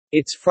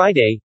It's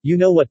Friday, you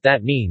know what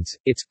that means,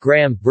 it's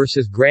Graham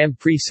versus Graham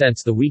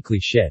presents the weekly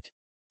shit.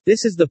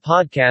 This is the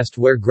podcast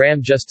where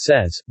Graham just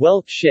says,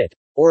 well, shit,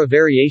 or a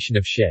variation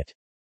of shit.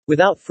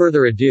 Without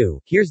further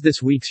ado, here's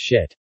this week's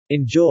shit.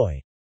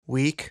 Enjoy.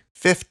 Week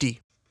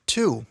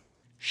 52.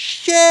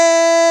 Shit!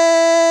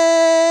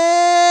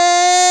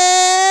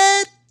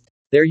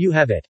 There you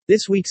have it.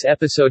 This week's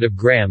episode of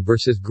Graham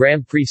versus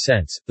Graham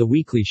presents the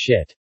weekly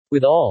shit.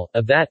 With all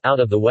of that out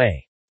of the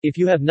way, if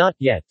you have not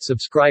yet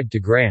subscribed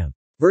to Graham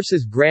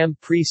versus Graham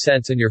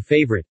presents on your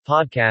favorite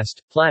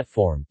podcast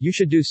platform, you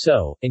should do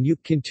so, and you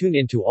can tune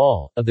into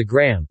all of the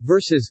Graham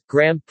versus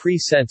Graham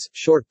presents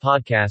short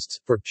podcasts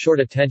for short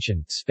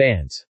attention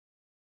spans.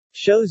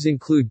 Shows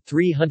include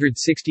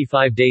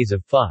 365 Days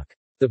of Fuck,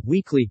 the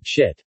weekly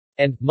shit,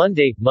 and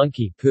Monday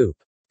Monkey Poop.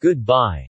 Goodbye.